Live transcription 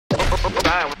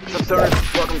Alright, what's up,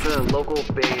 stoners? Welcome to the local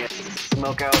band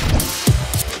Smokeout.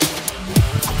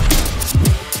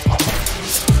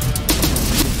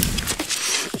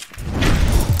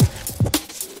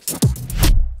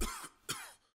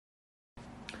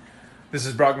 This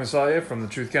is Brock Messiah from the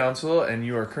Truth Council, and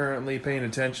you are currently paying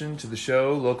attention to the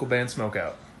show Local Band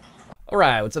Smokeout.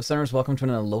 Alright, what's up, stoners? Welcome to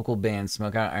another local band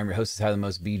Smokeout. I'm your host, Tyler the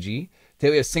Most BG.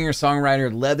 Today we have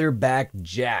singer-songwriter Leatherback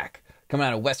Jack coming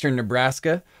out of Western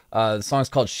Nebraska. The song's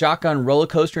called Shotgun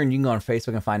Rollercoaster, and you can go on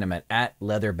Facebook and find him at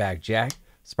Leatherback Jack.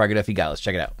 Spark it up if you got it. Let's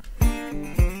check it out.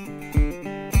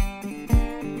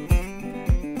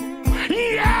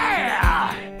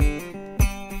 Yeah!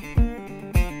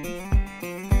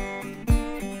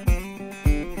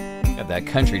 Got that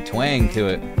country twang to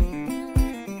it.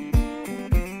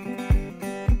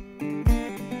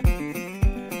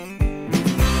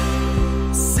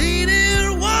 Seen it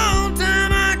one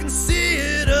time, I can see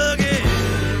it again.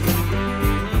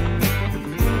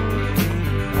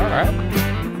 Alright.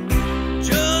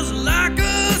 Just like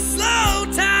a slow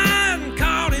time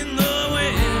caught in the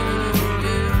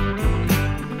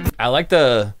wind. I like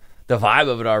the vibe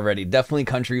of it already. Definitely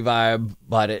country vibe,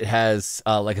 but it has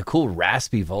like a cool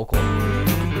raspy vocal.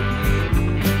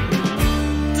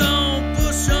 Don't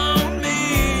push on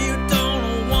me, you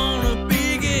don't wanna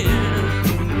begin.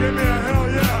 Give me a hell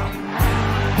yeah.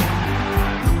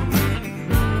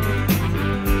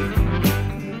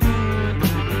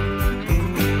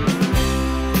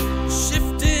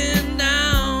 Shifting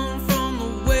down from the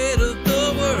weight of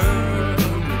the world.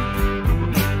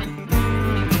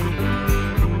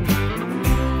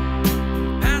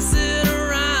 Pass it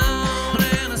around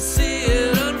and I see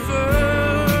it unfurl.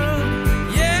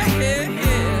 Yeah,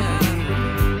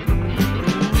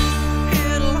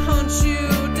 it'll hunt you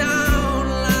down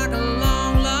like a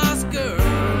long lost girl.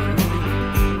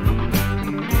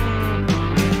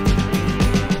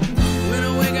 When I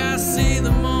wake, I see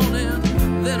the morning,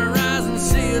 then I rise and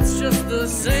see it's just the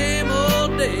same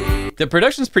old day. The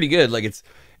production's pretty good. Like it's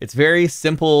very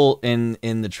simple in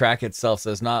the track itself, so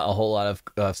there's not a whole lot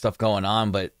of stuff going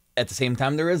on, but at the same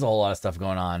time there is a whole lot of stuff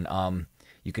going on.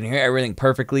 You can hear everything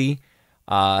perfectly.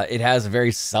 It has a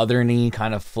very southerny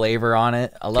kind of flavor on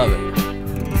it. I love it.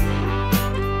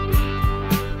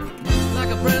 Like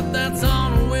a breath that's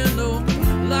on a window,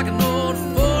 like an old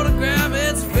photograph,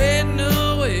 it's fading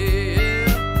away.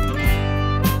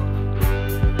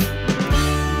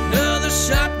 Another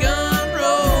shotgun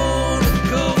roller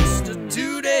coaster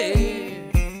today.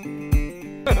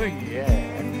 Oh,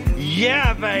 yeah.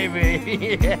 Yeah,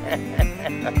 baby. Yeah.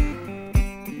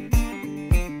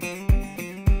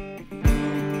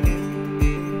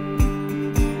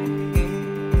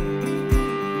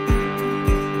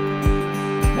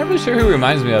 Not really sure who he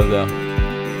reminds me of though.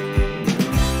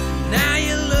 Now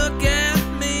you look at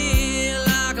me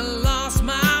like I lost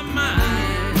my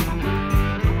mind.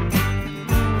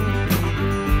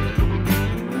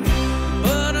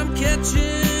 But I'm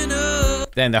catching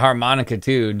up. Then the harmonica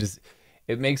too, just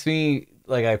it makes me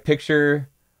like I picture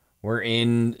we're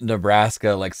in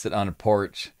Nebraska, like sitting on a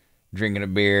porch drinking a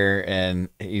beer, and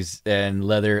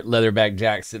Leatherback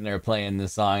Jack sitting there playing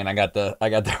this song, and I got the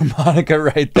harmonica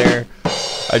right there.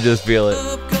 I just feel it.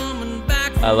 Coming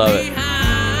back I love it.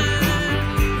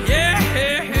 behind. Yeah.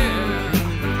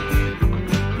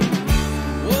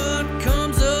 What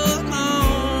comes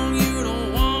along, you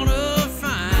don't wanna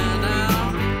find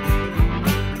out.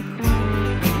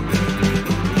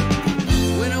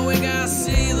 When I wake, I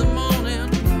see the morning,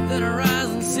 then I rise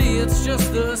and see it's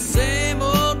just the same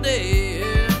old day.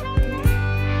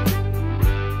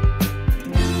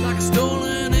 Like a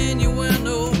stolen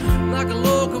innuendo, like a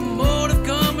locomotive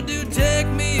coming to take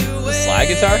me away. Slide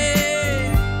guitar?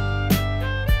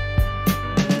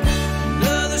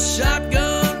 Another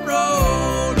shotgun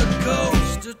roller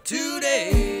coaster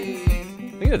today. I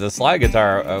think it's a slide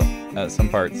guitar at some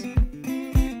parts.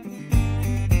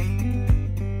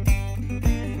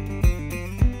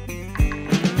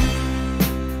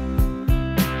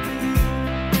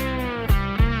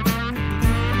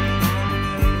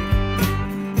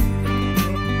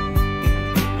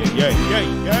 Yeah.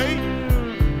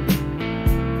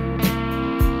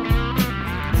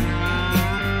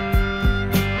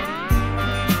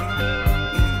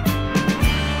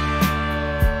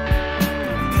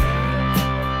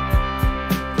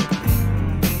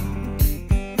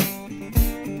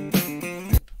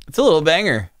 It's a little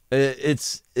banger.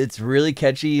 It's really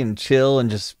catchy and chill and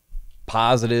just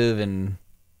positive, and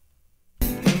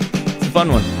it's a fun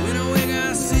one. When I wake,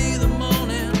 I see the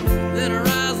morning, then I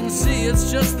rise and see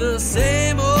it's just the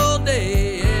same old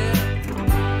day.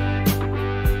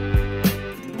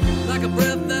 Like a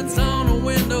breath that's on a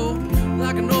window, like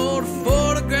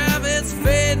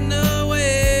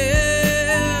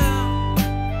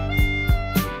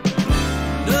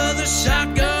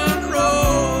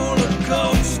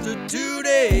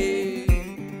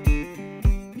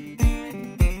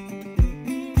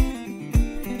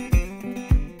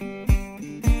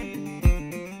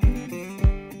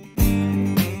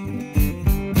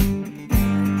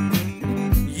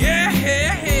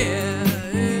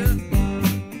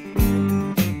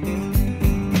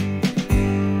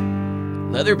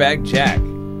Leatherback Jack.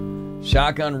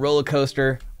 Shotgun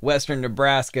Rollercoaster, Western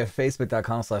Nebraska,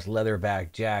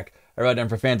 Facebook.com/Leatherback I wrote down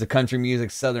for fans of country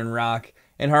music, southern rock,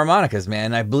 and harmonicas,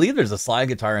 man. I believe there's a slide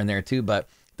guitar in there too, but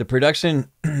the production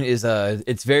is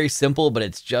it's very simple, but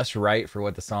it's just right for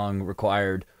what the song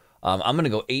required. I'm gonna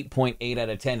go 8.8 out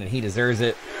of 10, and he deserves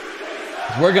it.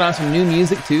 He's working on some new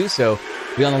music too, so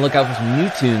be on the lookout for some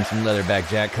new tunes from Leatherback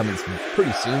Jack coming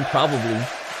pretty soon, probably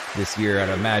this year, I'd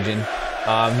imagine.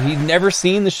 He'd never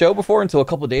seen the show before until a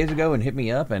couple days ago and hit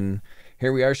me up, and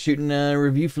here we are shooting a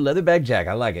review for Leatherback Jack.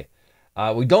 I like it.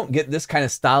 We don't get this kind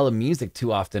of style of music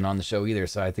too often on the show either,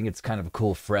 so I think it's kind of a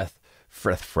cool fresh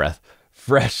breath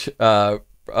of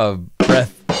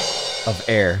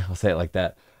air. I'll say it like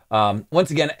that. Once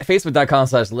again,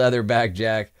 Facebook.com/Leatherback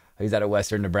Jack. He's out of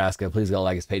Western Nebraska. Please go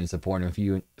like his page and support him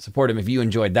if you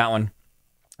enjoyed that one.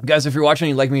 Guys, if you're watching and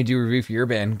you'd like me to do a review for your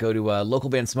band, go to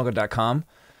localbandsmokeout.com.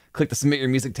 Click the Submit Your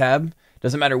Music tab.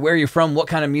 Doesn't matter where you're from, what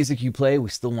kind of music you play, we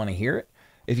still want to hear it.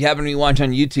 If you happen to be watching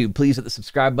on YouTube, please hit the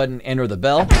subscribe button and or the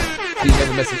bell. So you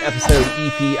never miss an episode,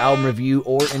 EP, album review,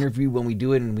 or interview when we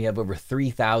do it, and we have over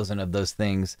 3,000 of those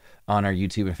things on our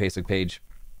YouTube and Facebook page.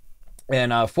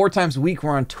 And 4 times a week,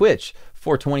 we're on Twitch,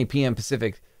 4:20 p.m.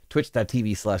 Pacific,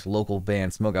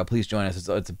 twitch.tv/localbandsmokeout. Please join us.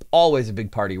 It's always a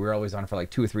big party. We're always on for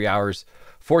like 2 or 3 hours,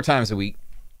 4 times a week.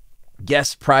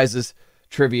 Guests, prizes,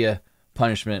 trivia,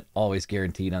 punishment, always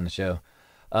guaranteed on the show.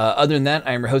 Other than that,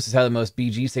 I am your host, Tyler Most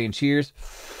BG, saying cheers.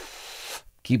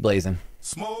 Keep blazing.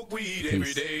 Smoke weed Peace.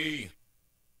 every day.